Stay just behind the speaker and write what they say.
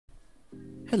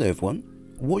Hello everyone,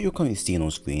 what you're currently seeing on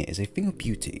screen is a thing of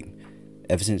beauty.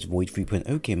 Ever since Void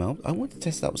 3.0 came out, I wanted to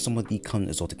test out some of the current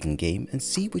exotics in game and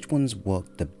see which ones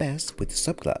work the best with the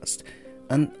subclass,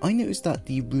 and I noticed that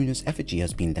the ruinous Effigy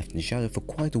has been left in the shadow for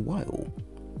quite a while.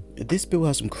 This build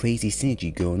has some crazy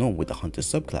synergy going on with the hunter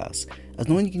subclass, as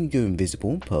not only can you go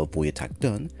invisible per void attack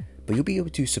done, but you'll be able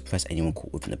to suppress anyone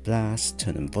caught within a blast,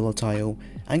 turn them volatile,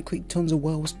 and create tons of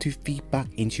wells to feed back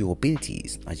into your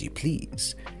abilities as you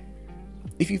please.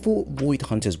 If you thought void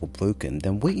hunters were broken,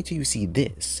 then wait until you see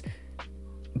this.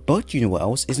 But you know what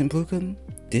else isn't broken?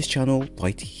 This channel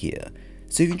right here.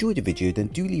 So if you enjoyed the video, then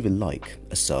do leave a like,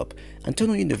 a sub, and turn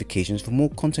on your notifications for more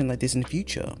content like this in the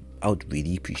future. I would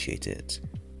really appreciate it.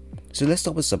 So let's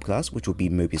start with subclass, which will be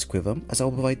Mobius Quiver, as I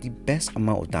will provide the best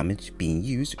amount of damage being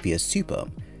used via super.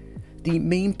 The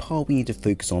main part we need to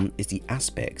focus on is the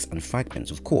aspects and fragments,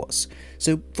 of course.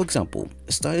 So for example,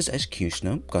 Styles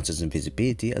Executioner grants us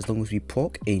invisibility as long as we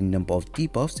proc a number of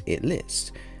debuffs it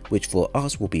lists, which for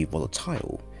us will be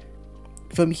Volatile.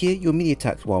 From here, your melee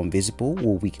attacks while invisible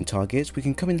or weaken targets, which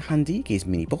can come in handy against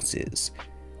mini bosses.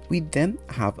 We then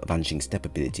have Vanishing Step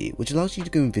ability, which allows you to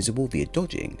go invisible via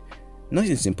dodging. Nice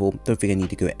and simple, don't think I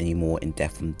need to go any more in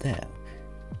depth from there.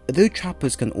 Though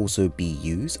trappers can also be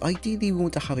used, ideally we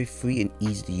want to have a free and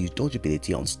easy to use dodge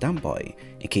ability on standby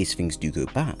in case things do go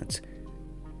bad.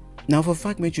 Now for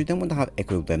fragments, you then want to have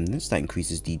Echo Remnants that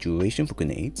increases the duration for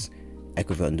grenades,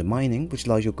 Echo Undermining, which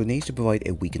allows your grenades to provide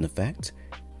a weaken effect,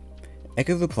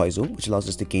 Echo Reprisal, which allows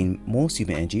us to gain more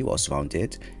super energy while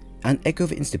surrounded, and Echo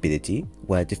Instability,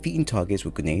 where defeating targets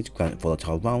with grenades grant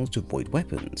volatile rounds to void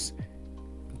weapons.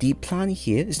 The plan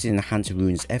here is to enhance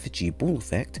Ruinous Effigy ball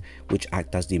effect, which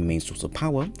act as the main source of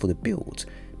power for the build,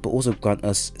 but also grant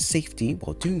us safety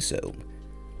while doing so.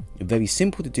 Very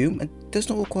simple to do and does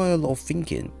not require a lot of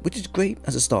thinking, which is great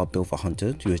as a starter build for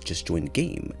hunters who has just joined the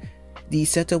game. The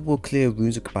setup will clear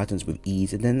runes of combatants with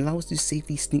ease and then allow us to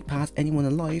safely sneak past anyone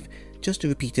alive just to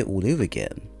repeat it all over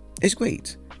again. It's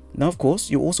great. Now of course,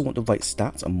 you also want the right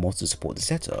stats and mods to support the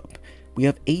setup. We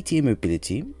have 80 in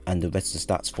mobility and the rest of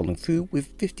the stats following through with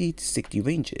 50 to 60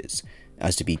 ranges.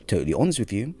 As to be totally honest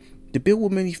with you, the build will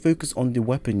mainly focus on the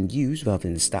weapon used rather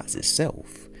than the stats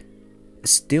itself.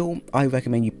 Still, I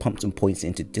recommend you pump some points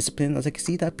into discipline, as I can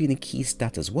see that being a key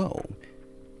stat as well.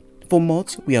 For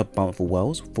mods, we have Bountiful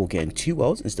Wells for getting 2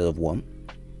 wells instead of 1,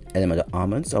 Elemental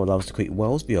Armaments that will allow us to create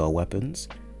wells via our weapons,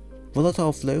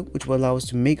 Volatile Flow, which will allow us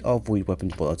to make our void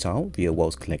weapons volatile via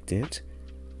wells collected,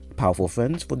 Powerful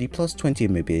Friends for the plus 20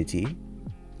 in mobility,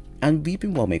 and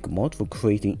Reaping Wellmaker mod for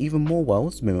creating even more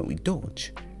wells the moment we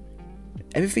dodge.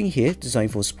 Everything here is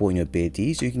designed for supporting your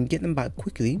abilities so you can get them back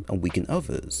quickly and weaken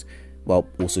others, while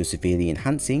also severely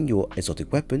enhancing your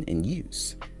exotic weapon in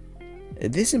use.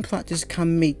 This in practice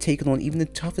can make taking on even the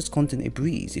toughest content a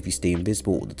breeze if you stay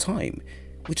invisible all the time,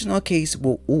 which in our case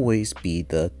will always be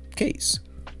the case.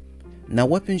 Now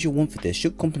weapons you'll want for this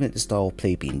should complement the style of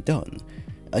play being done.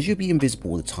 As you'll be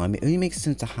invisible all the time, it only makes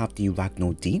sense to have the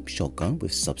Ragnar Deep shotgun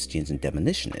with substitutes and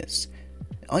demolitionists.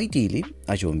 Ideally,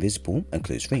 as you're invisible and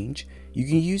close range, you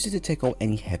can use it to take out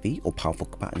any heavy or powerful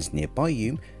combatants nearby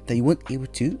you that you weren't able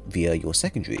to via your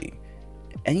secondary.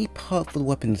 Any perk for the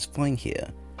weapon is fine here,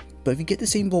 but if you get the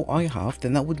same role I have,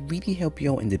 then that would really help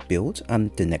you out in the build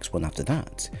and the next one after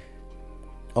that.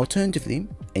 Alternatively,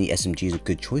 any SMG is a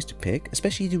good choice to pick,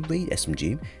 especially the raid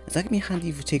SMG, as that can be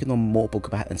handy for taking on multiple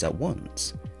combatants at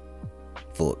once.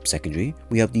 For secondary,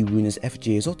 we have the ruinous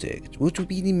Effigy exotic, which will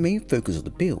be the main focus of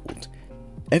the build.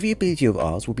 Every ability of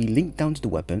ours will be linked down to the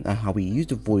weapon and how we use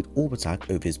the void orb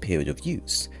attack over its period of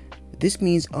use. This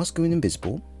means us going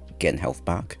invisible, getting health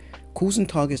back, causing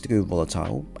targets to go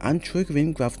volatile, and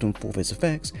triggering graviton forfeit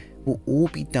effects will all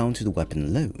be down to the weapon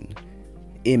alone.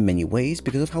 In many ways,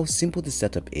 because of how simple the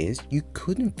setup is, you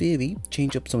could in theory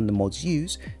change up some of the mods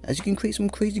used, as you can create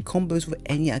some crazy combos with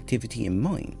any activity in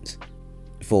mind.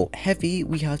 For heavy,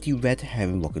 we have the Red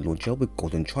Herring rocket launcher with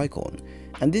golden tricon,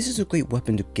 and this is a great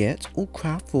weapon to get or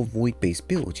craft for a void based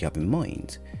build you have in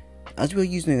mind. As we are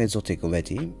using an exotic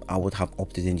already, I would have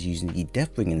opted into using the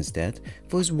Deathbringer instead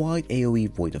for its wide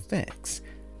AoE void effects.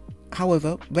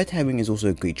 However, Red Herring is also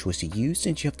a great choice to use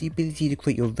since you have the ability to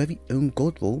create your very own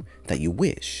god roll that you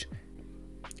wish.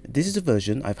 This is a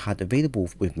version I've had available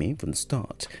with me from the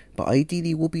start, but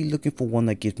ideally will be looking for one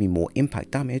that gives me more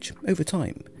impact damage over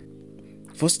time.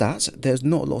 For stats, there's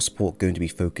not a lot of support going to be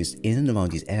focused in and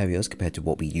around these areas compared to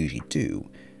what we usually do.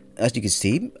 As you can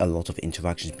see, a lot of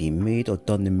interactions being made are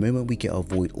done the moment we get our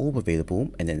void orb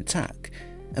available and then attack,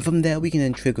 and from there we can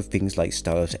then trigger things like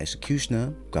Styles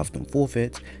Executioner, Graviton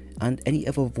Forfeit, and any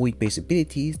other void based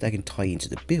abilities that can tie into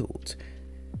the build.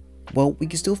 Well, we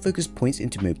can still focus points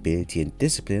into mobility and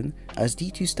discipline, as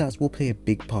these two stats will play a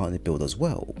big part in the build as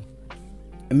well.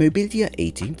 A mobility at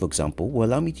 80, for example, will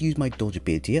allow me to use my dodge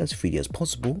ability as freely as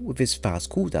possible with its fast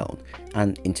cooldown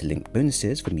and interlinked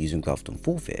bonuses from using Graft on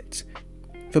Forfeit.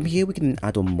 From here we can then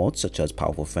add on mods such as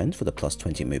Powerful Friend for the plus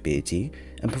 20 mobility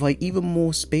and provide even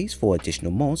more space for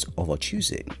additional mods of our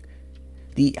choosing.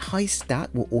 The high stat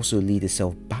will also lead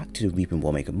itself back to the Reaping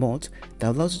Wellmaker mod that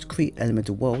allows us to create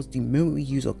elemental wells the moment we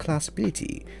use our class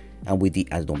ability, and with the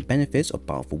added on benefits of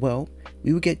Powerful Well,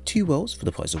 we will get 2 wells for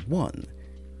the price of 1.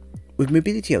 With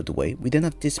mobility out of the way, we then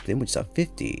have discipline, which is at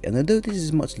 50, and although this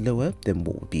is much lower than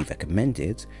what would be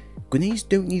recommended, grenades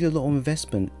don't need a lot of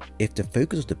investment if the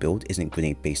focus of the build isn't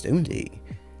grenade based only.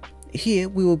 Here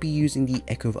we will be using the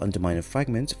Echo of Underminer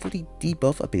Fragments for the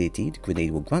debuff ability the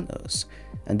grenade will grant us,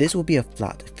 and this will be a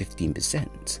flat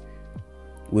 15%.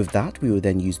 With that, we will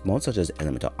then use mods such as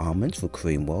Elemental Armament for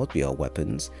creating wells via our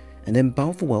weapons, and then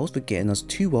Bountiful Wells for getting us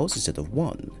 2 wells instead of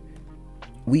 1.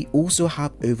 We also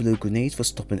have Overload Grenades for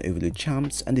stopping Overload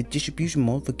champs and the Distribution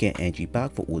mod for getting energy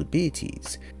back for all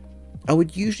abilities. I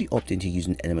would usually opt into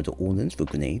using Elemental Ordnance for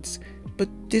grenades, but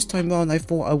this time around I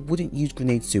thought I wouldn't use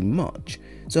grenades so much,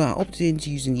 so I opted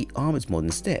into using the Armors mod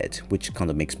instead, which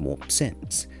kind of makes more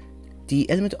sense. The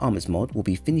Elemental Armors mod will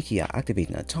be finicky at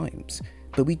activating at times,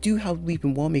 but we do have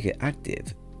Reaping Wellmaker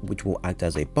active, which will act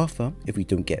as a buffer if we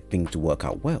don't get things to work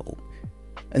out well.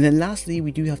 And then lastly,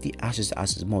 we do have the Ashes to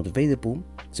Ashes mod available,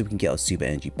 so we can get our super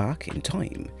energy back in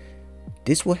time.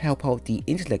 This will help out the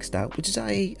intellect stat, which is at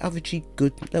a averagely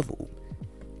good level.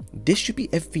 This should be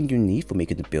everything you need for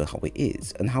making the build how it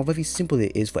is, and how very simple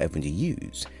it is for everyone to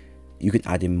use. You can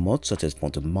add in mods such as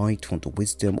Font of Might, Font of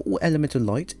Wisdom, or Elemental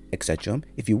Light, etc.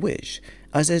 if you wish,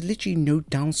 as there's literally no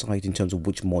downside in terms of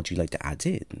which mod you like to add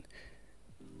in.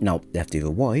 Now,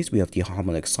 leftover wise, we have the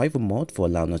Harmonic Cipher mod for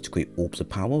allowing us to create orbs of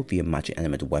power via magic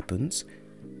elemental weapons,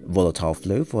 Volatile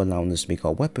Flow for allowing us to make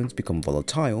our weapons become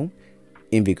volatile,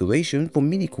 Invigoration for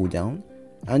mini cooldown,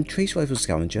 and Trace Rifle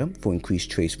Scavenger for increased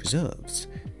trace reserves.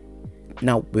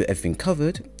 Now, with everything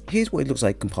covered, here's what it looks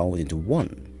like compiled into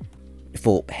one.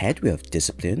 For head, we have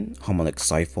Discipline, Harmonic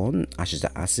Siphon, Ashes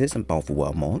to Acids, and Powerful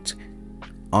Well mod.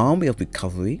 Arm, we have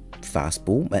Recovery,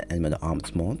 Fastball, and Elemental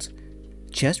Arms mod.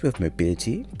 Chest, we have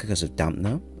Mobility, Concussive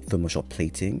Dampener, Thermal Shot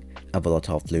Plating, and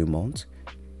Volatile Flow mod.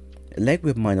 Leg, we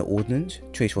have Minor Ordnance,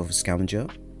 Trace Rifle Scavenger,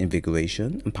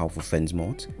 Invigoration, and Powerful Friends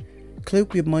mod.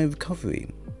 Cloak, we have Minor Recovery,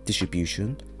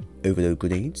 Distribution, Overload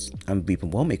Grenades, and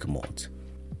Reaping Wellmaker mod.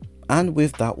 And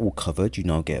with that all covered, you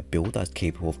now get a build that's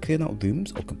capable of clearing out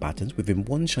rooms or combatants within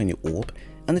one shiny orb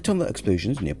and a ton of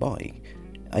explosions nearby.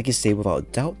 I can say without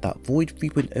a doubt that Void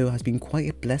 3.0 has been quite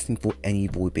a blessing for any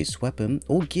Void based weapon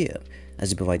or gear,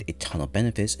 as it provides a ton of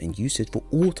benefits and usage for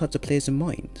all types of players in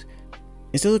mind.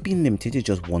 Instead of being limited to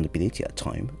just one ability at a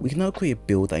time, we can now create a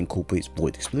build that incorporates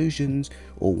Void explosions,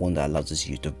 or one that allows us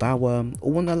to use Devour,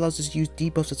 or one that allows us to use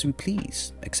debuffs as we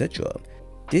please, etc.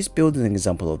 This build is an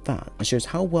example of that and shows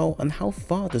how well and how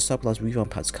far the Subclass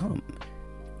revamp has come.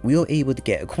 We are able to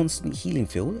get a constant healing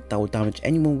field that will damage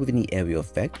anyone within the area of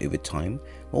effect over time,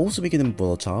 while also making them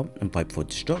volatile and ripe for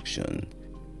destruction.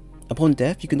 Upon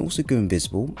death, you can also go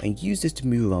invisible and use this to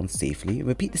move around safely and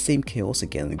repeat the same chaos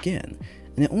again and again,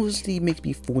 and it honestly makes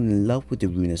me fall in love with the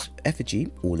RUNIOUS Effigy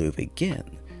all over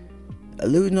again.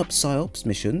 Loading up Psyops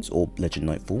missions or Legend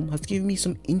Nightfall has given me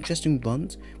some interesting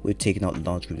runs with taking out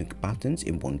large groups of combatants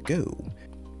in one go.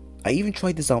 I even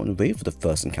tried this out in Raid for the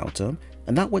first encounter,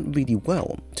 and that went really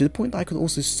well, to the point that I could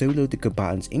also solo the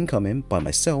combatants incoming by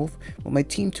myself while my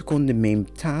team took on the main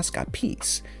task at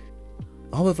peace.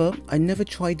 However, I never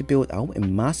tried to build out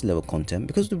in master level content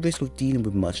because of the risk of dealing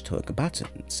with much turret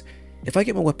combatants. If I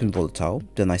get my weapon volatile,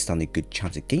 then I stand a good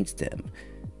chance against them,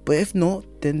 but if not,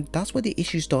 then that's where the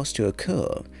issue starts to occur.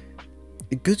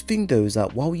 The good thing though is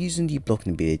that while using the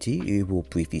blocking ability, it will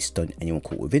briefly stun anyone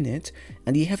caught within it,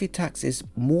 and the heavy attacks is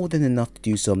more than enough to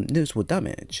do some noticeable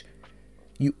damage.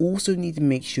 You also need to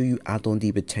make sure you add on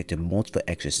the protective mods for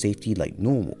extra safety like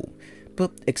normal,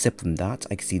 but except from that,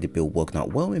 I can see the build working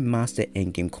out well in master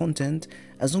endgame content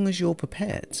as long as you're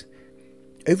prepared.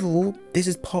 Overall, this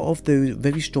is part of those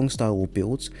very strong style of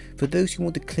builds for those who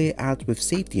want to clear ads with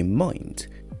safety in mind.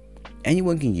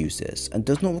 Anyone can use this and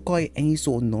does not require any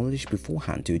sort of knowledge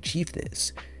beforehand to achieve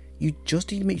this. You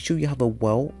just need to make sure you have a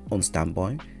well on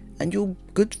standby and you're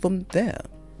good from there.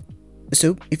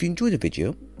 So if you enjoyed the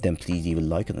video, then please leave a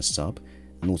like and a sub,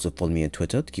 and also follow me on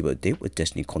Twitter to keep up to date with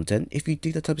Destiny content if you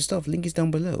do that type of stuff. Link is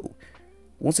down below.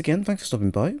 Once again, thanks for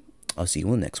stopping by. I'll see you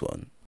on the next one.